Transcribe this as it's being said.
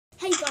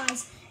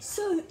guys,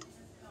 so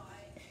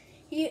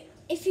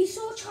if you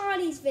saw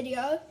Charlie's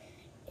video,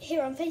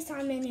 here I'm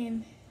FaceTiming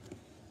him.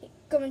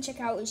 Go and check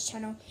out his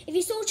channel. If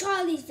you saw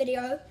Charlie's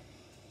video,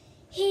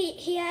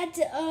 he had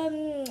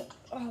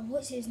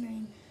what's his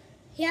name?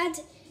 He had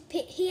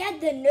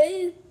the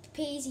new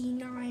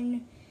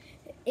PZ9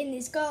 in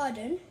his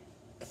garden.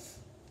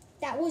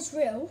 That was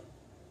real.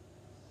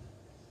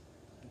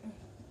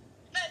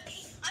 No,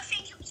 I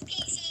think it was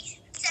PZ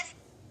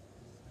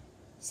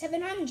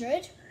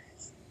 700.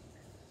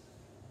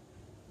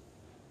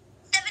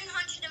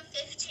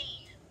 715.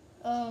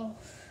 Oh.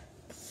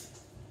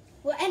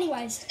 Well,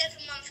 anyways.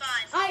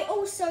 715. I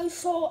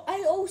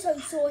also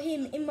saw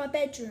him in my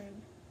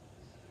bedroom.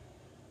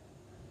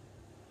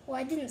 Well,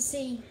 I didn't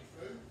see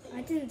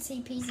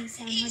PZ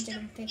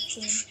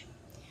 715.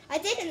 I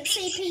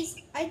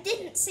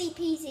didn't see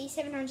PZ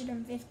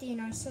 715.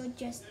 I saw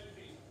just,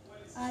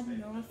 I don't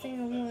know, I think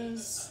it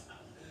was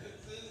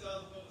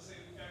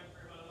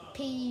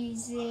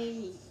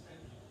PZ,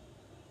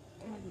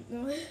 I don't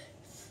know.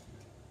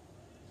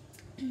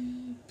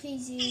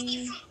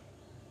 PZ,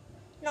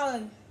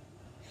 no.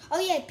 Oh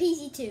yeah,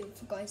 PZ2,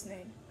 forgot his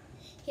name.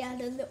 He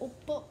had a little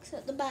box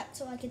at the back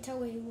so I could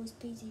tell he was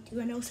PZ2,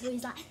 and also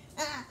he's like,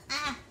 ah.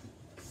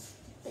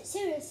 But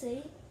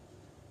seriously,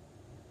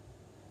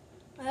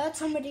 I heard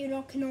somebody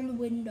knocking on the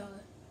window.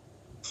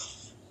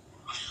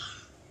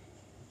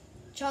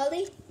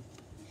 Charlie,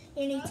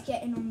 you need to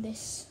get in on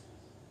this.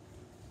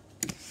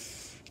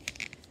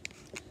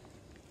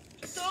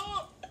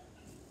 Stop.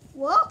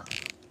 What?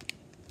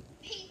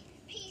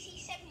 PZ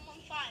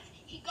 715.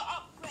 He got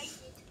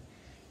upgraded.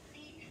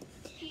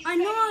 I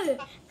know,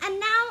 and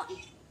now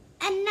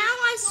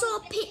I saw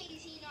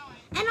PZ9.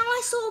 and now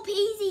I saw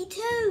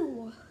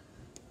PZ2.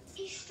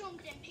 He's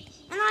stronger than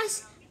PZ. And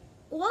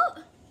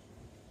what?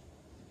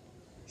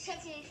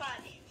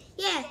 715.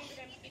 Yeah, Stronger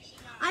than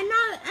PZ9. I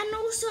know,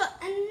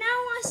 and now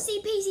I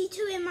see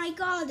PZ2 in my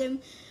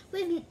garden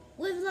with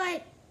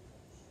like,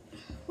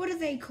 what are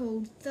they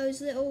called?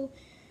 Those little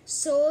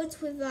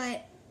swords with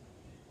like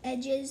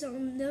edges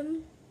on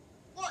them.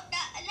 What,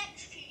 that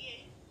electrocute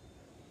you?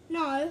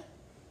 No.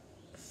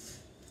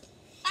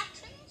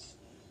 Buttons?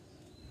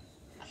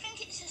 I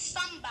think it's a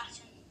stun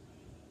button.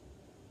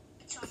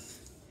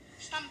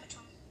 Stun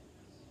baton.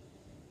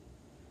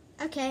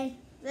 Okay,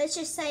 let's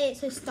just say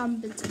it's a stun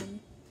baton.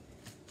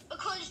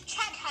 Because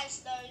Chad has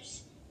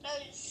those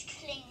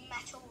cling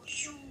metal.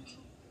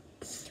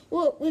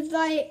 What with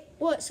like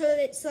what? So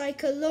it's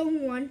like a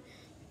long one.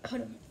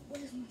 Hold on.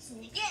 Where's my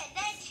sword? Yeah,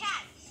 they're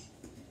Chad's.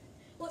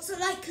 What? So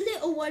like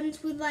little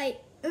ones with like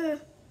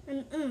and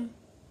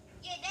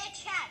Yeah, they're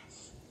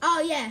Chad's.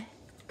 Oh yeah.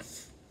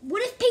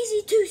 What if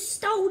PZ2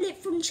 stole it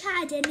from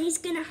Chad and he's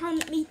gonna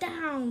hunt me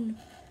down?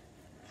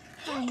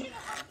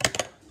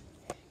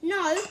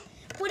 No.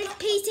 What if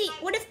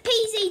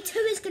PZ2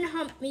 is gonna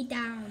hunt me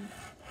down?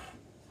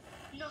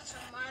 Not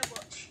on my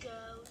watch,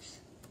 girls.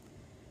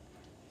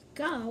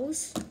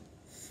 Girls?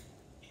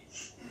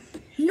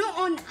 Not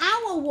on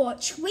our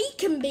watch. We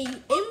can be,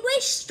 and we're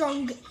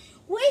strong.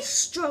 We're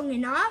strong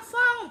enough,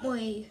 aren't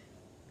we?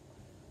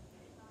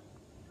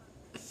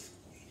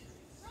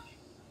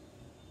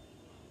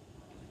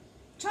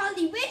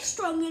 Charlie, we're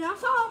strong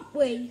enough, aren't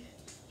we?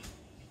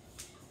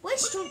 We're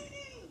strong.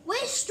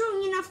 We're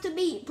strong enough to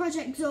beat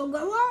Project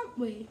Zorgo, aren't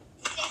we?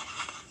 Yeah.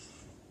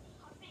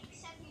 I think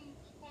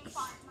 715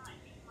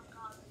 might be my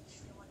garden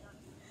still, I don't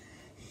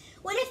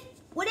know.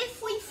 What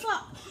if we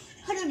fought?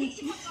 Hold on. He's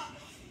in my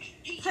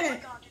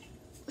garden.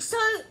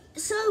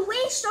 So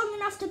we're strong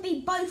enough to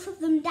beat both of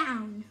them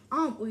down,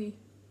 aren't we?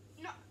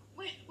 No,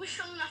 we're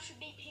strong enough to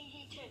beat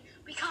PZ2.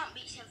 We can't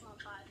beat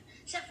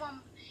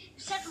 715.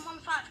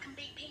 715 can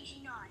beat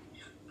PZ9.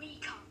 We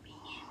can't beat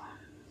him.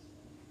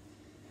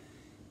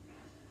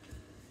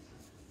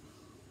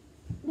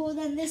 Well,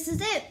 then this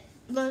is it.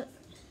 But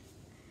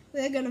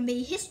we're gonna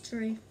be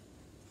history.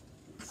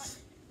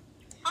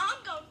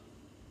 I'm going.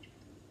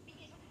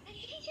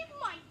 He's in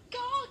my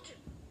garden.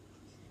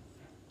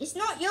 It's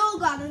not your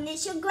garden.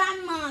 It's your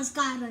grandma's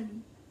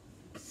garden.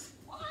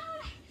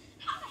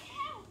 How the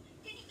hell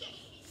did he get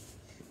here?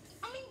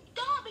 I'm in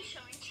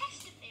Derbyshire in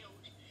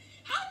Chesterfield.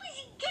 How did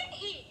he get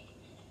here?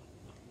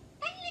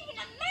 They live in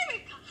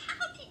America.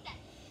 How did they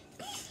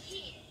get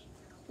here?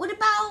 What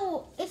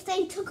about if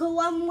they took a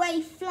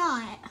one-way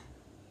flight?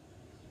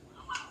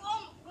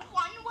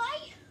 One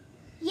way?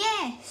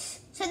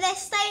 Yes. So they're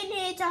staying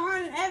here to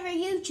hunt every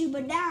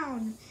YouTuber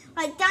down.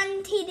 Like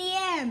Dan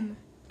TDM.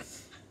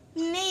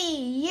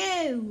 Me,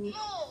 you.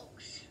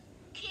 Morgs.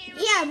 Kira.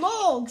 Yeah,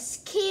 Morgs,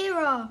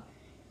 Kira.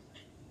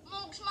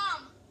 Morgs'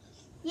 mum.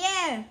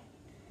 Yeah.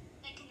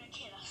 They're gonna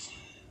kill us.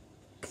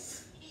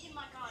 He's in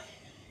my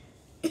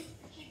garden.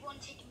 He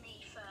wanted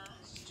me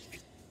first.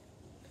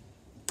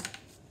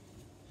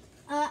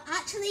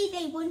 Actually,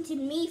 they wanted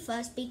me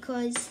first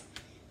because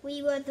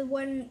we were the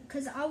one,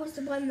 because I was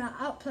the one that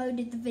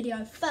uploaded the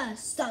video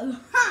first. So,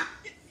 ha!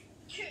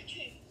 True.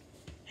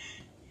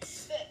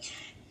 But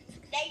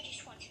they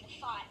just wanted to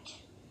fight.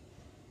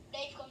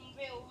 They've gone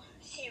real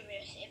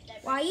serious if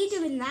they're. Why are you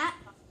doing that?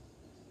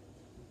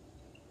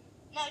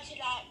 No, to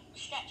like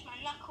stretch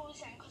my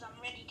knuckles and because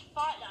I'm ready to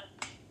fight. Like,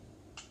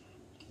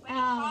 ready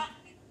to Oh. fight.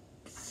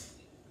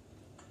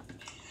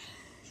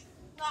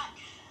 Like,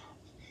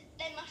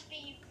 they must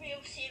be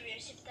real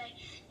serious if they're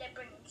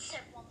bringing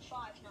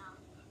 715 now.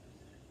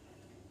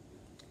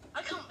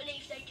 I can't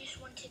believe they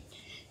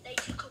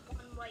took a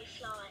one-way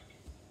flight.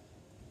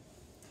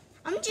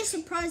 I'm just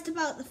surprised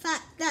about the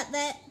fact that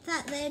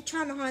they're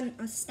trying to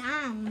hunt us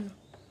down.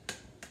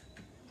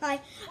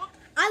 Like,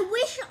 I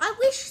wish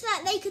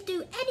that they could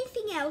do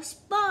anything else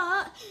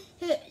but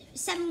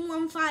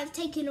 715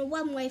 taking a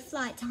one-way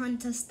flight to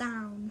hunt us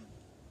down.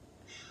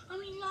 I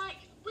mean, like,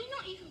 we're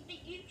not even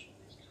big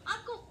YouTubers.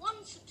 I've got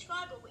 1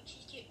 subscriber, which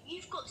is you.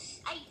 You've got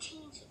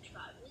 18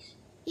 subscribers.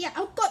 Yeah,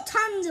 I've got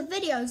tons of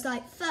videos,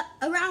 like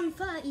around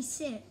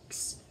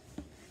 36.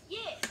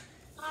 Yeah,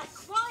 like,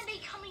 why are they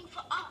coming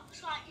for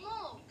us? Like,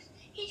 Morgs,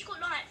 he's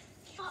got like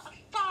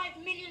 5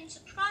 million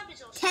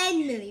subscribers or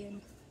something. 10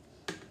 million.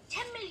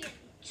 10 million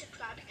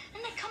subscribers,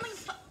 and they're coming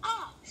for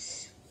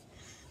us.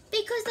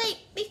 Because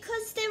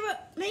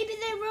maybe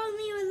they're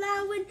only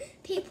allowing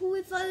people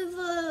with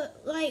over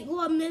like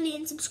 1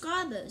 million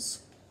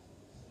subscribers.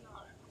 No,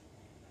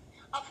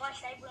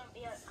 otherwise they won't be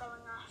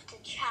going after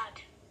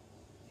Chad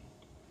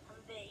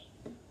and V.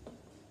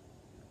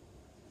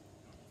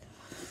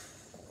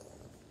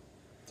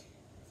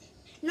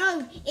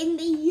 No, in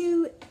the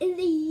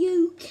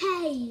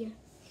UK,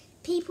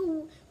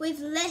 people with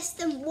less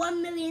than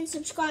 1 million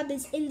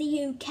subscribers in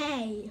the UK.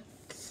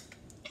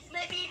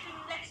 Maybe even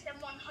less than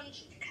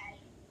 100k.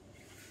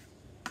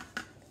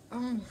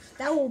 Oh,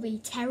 that will be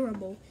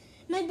terrible.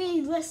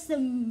 Maybe less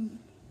than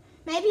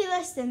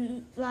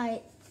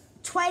like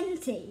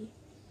 20.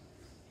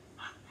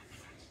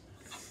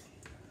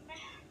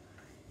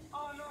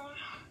 Oh no.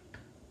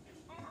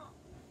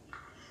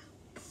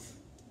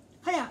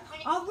 Hold on,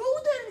 are all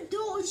the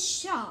doors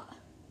shut?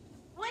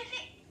 What is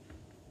it?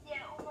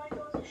 Yeah, all my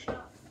doors are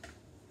shut.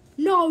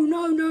 No.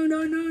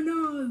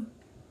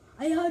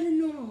 I heard a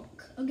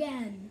knock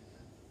again.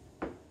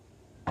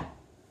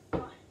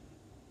 What?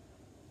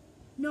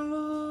 No.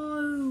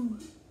 Oh, no.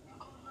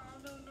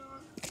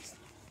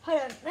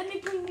 Hold on, let me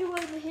bring you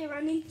over here.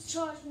 I need to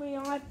charge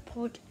my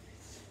iPod.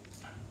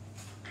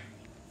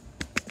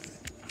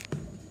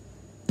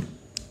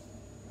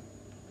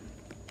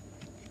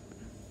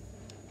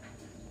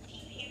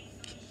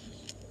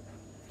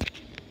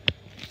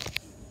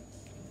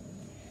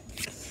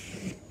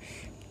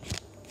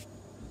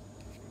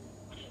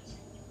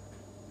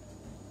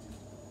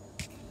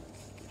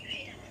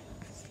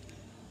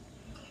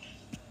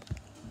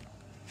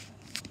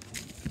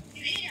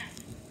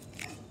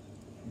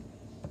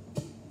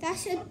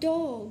 That's a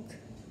dog.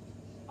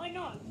 I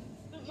know,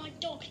 but my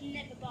dog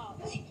never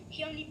barks.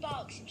 He only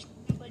barks if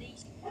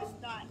somebody's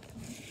like.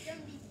 He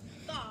only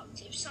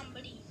barks if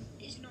somebody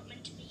is not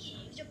meant to be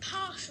here. If the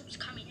parcel's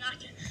coming,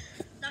 like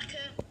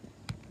a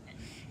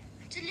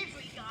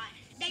delivery guy,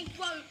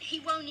 he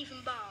won't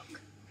even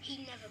bark.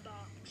 He never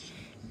barks.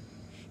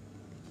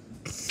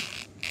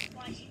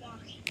 Why is he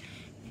barking?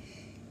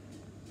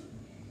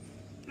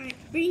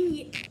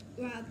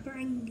 Right,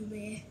 bring you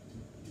here.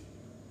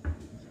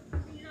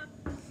 No.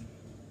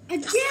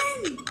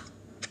 Again!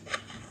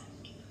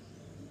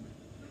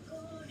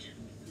 God.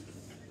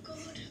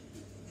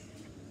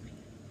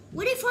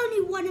 What if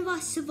only one of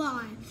us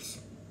survives?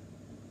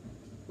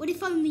 What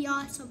if only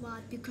I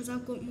survive because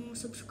I've got more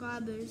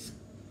subscribers?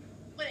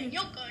 Well, then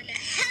you're going to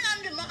hell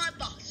under my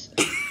bus.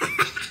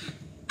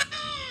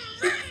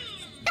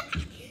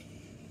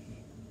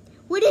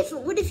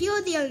 What if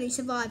you're the only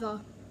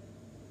survivor?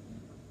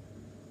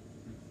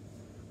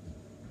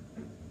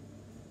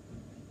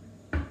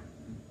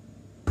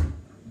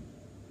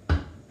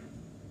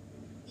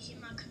 He's in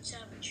my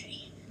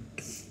conservatory.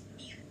 He's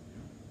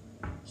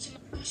in my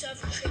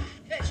conservatory.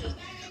 Actually,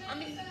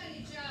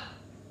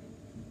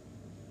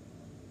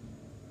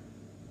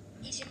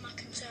 he's in my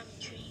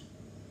conservatory.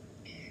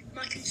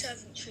 My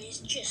conservatory is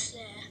just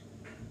there.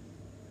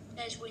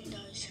 There's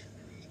windows.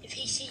 If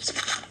he sees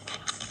me,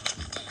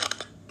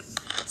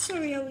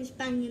 Sorry, I was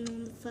banging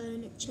on the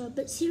furniture,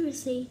 but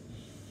seriously,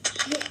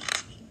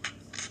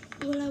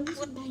 well, I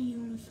wasn't banging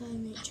on the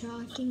furniture.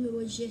 I think it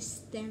was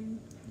just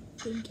them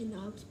thinking that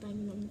I was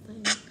banging on the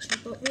furniture,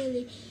 but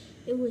really,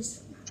 it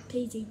was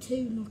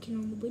PZ2 knocking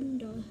on the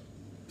window,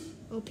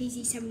 or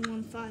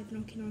PZ715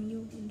 knocking on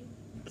your window.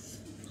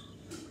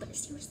 But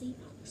seriously,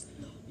 I was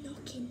not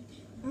knocking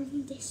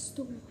on this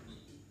door.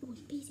 It was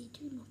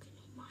PZ2 knocking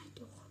on my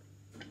door.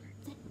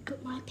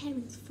 But my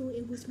parents thought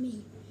it was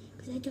me.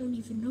 Because I don't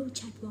even know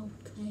Chad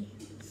Roleplay.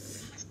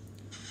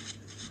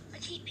 I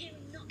keep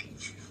hearing knocking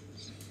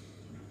sounds.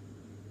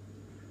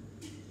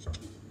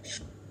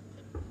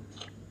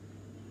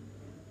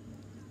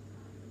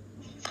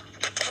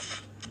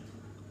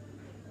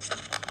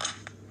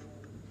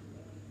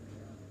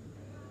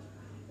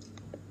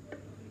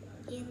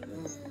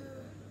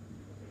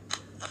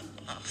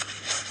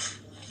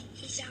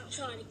 He's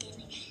outside again.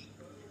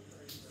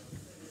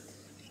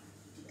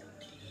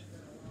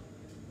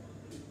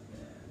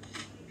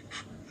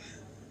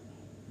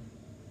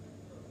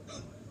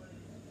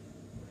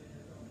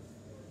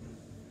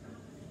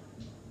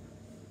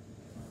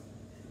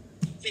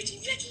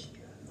 Ready, ready.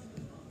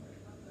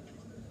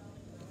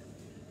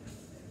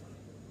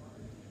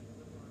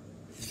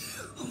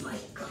 Oh my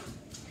god.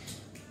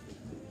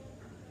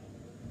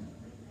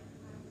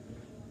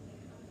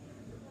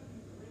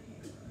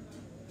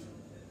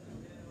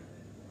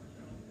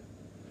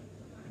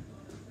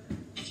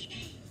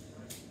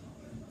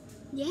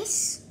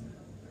 Yes?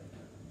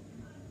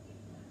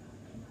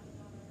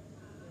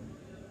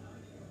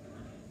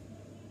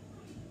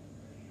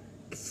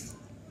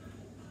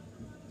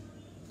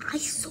 I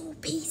saw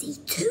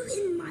PC2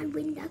 in my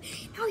window.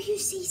 Now you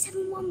see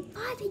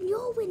 715 in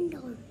your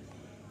window.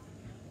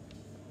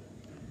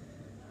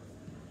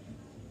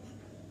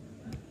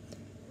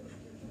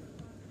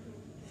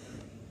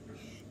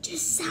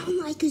 Just sound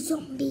like a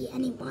zombie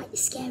and it might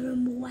scare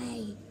him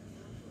away.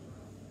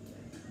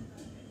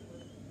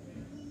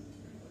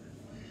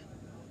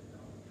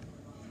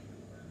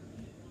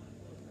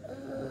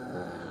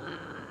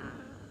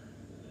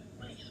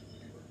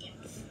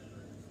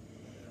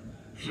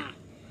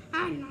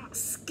 I'm not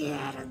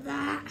scared of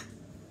that.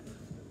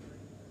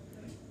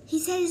 He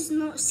says he's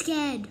not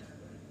scared.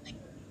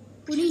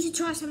 We need to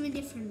try something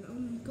different. Oh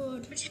my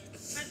god.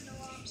 I have no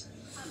arms.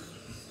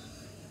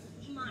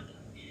 He might be.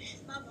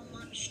 My one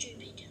might be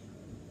stupid.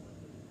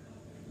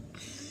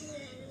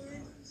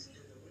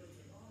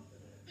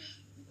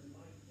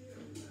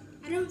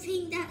 I don't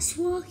think that's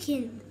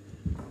working.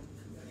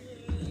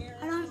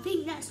 I don't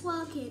think that's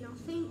working. I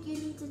think you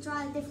need to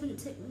try a different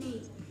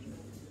technique.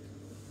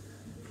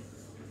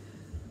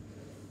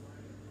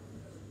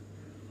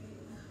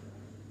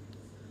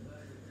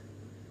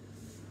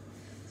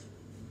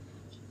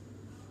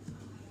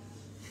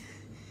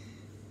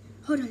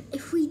 Hold on,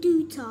 if we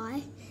do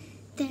tie,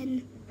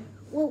 then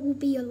what will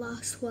be your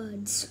last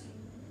words?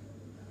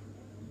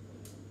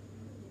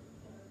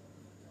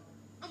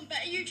 I'm a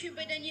better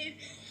YouTuber than you.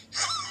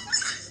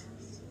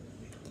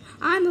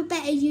 I'm a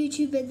better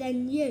YouTuber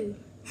than you.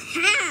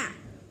 Ha!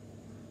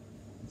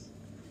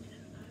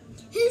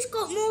 Who's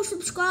got more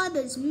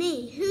subscribers?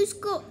 Me. Who's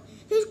got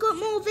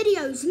more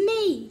videos?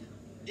 Me.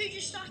 Who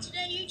just started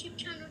their YouTube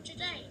channel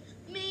today?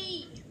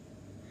 Me.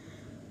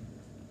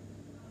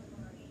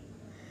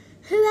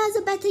 Who has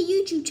a better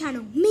YouTube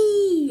channel?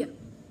 Me.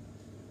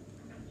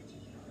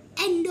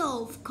 End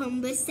of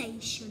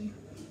conversation.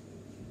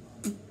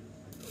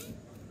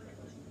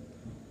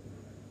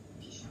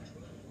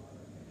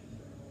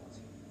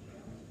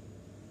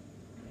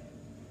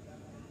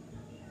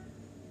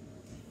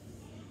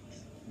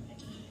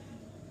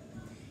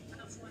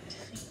 I've one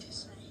thing to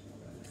say.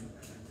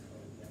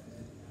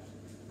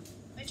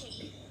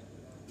 Reggie.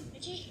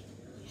 Reggie.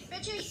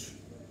 Reggie.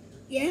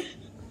 Yeah?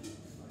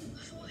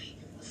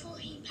 Before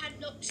he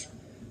padlocks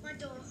my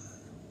door,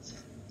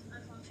 I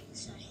have one thing to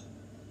say.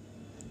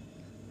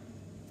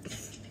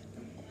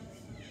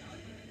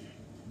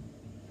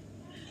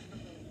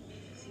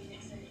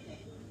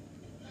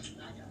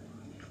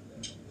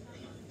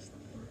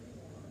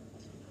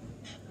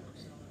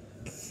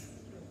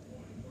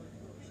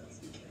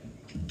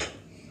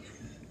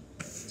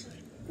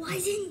 Why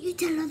didn't you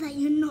tell her that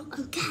you're not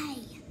okay?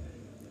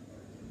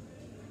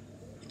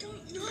 I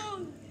don't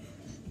know.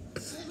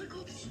 Oh my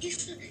god,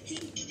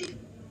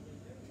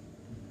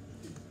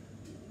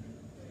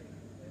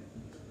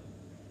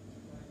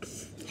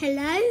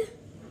 Hello?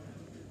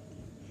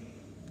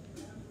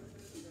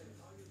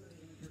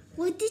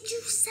 What did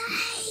you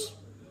say?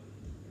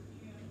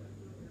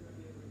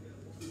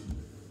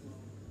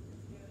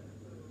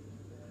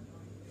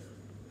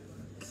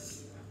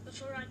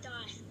 Before I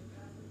die,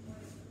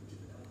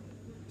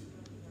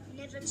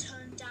 never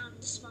turn down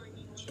the spine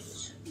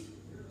injuries.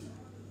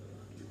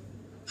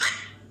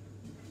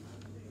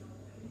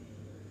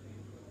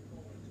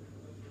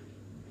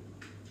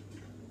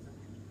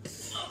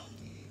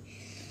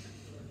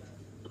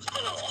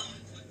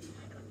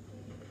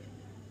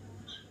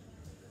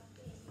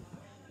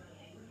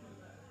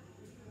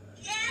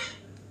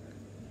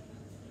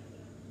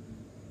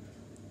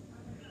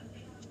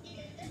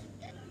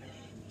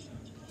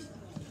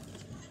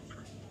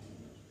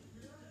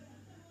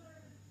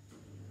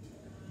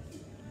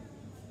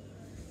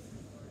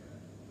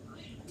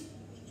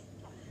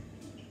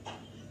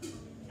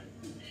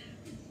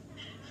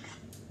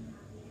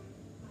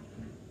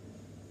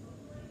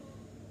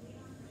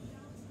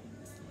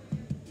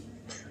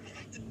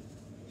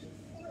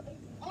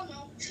 Oh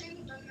no,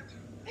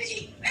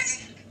 Reggie,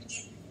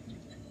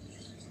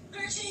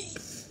 Reggie,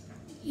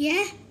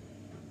 Yeah?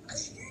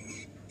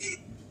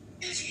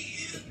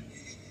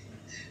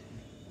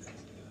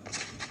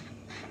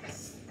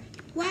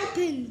 What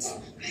happened?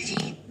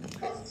 Reggie.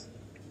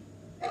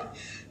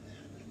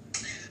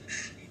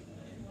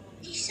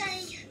 He's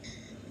saying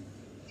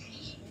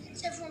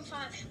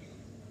 715.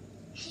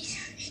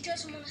 He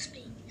doesn't want to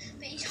speak,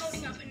 but he's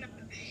holding up a note.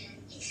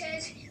 He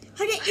says,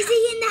 Hold on, is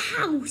he in the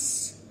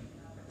house?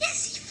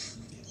 yes,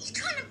 he's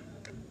trying to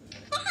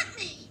bite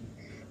me.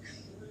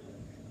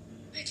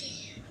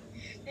 Reggie,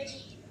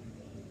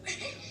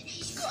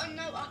 he's got a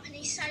note up and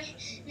he's saying,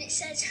 and it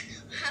says,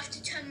 I have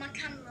to turn my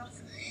camera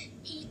off.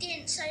 He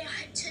didn't say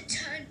I had to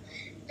turn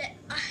that.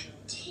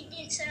 He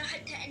didn't say I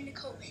had to end the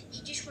call.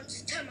 He just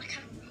wants to turn my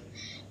camera.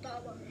 But I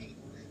won't.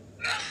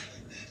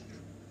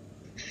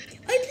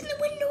 Open the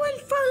window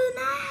and throw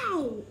them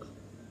out.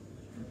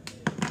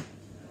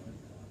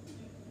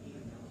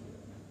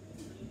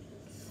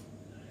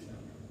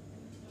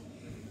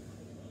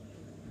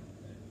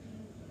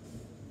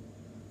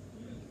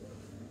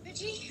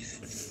 Ready?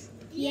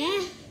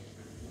 Yeah.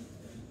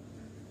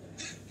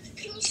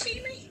 Can you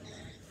see me?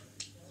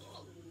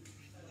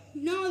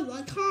 No,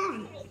 I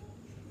can't.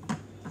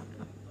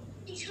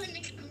 You turn the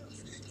camera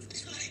off.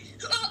 That's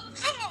fine. Oh!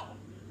 Oh!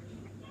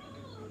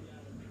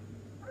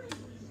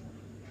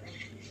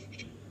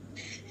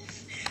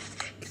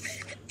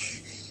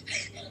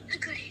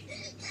 Okay.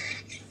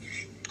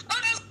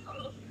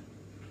 Oh!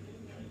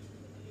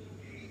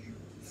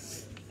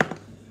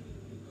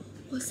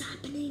 What's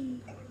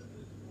happening?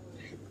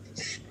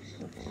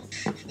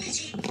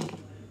 Reggie,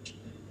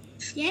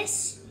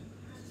 Yes?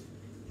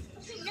 I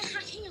think they're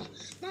hacking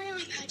my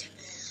iPad.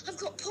 I've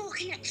got poor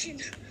connection.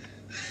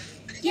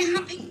 Yeah.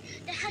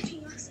 They're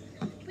hacking us.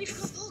 We've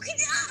got poor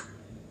connection. Ah!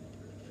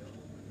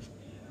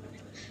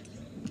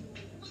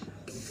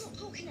 We've got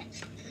poor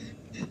connection.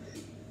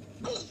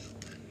 Oh.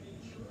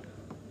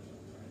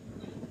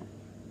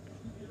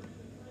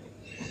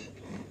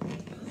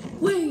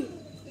 Wait.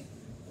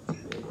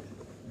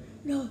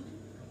 No.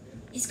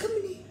 It's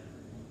coming in.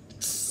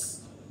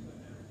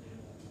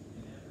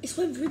 It's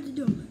went through the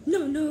door.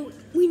 No,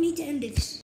 we need to end this.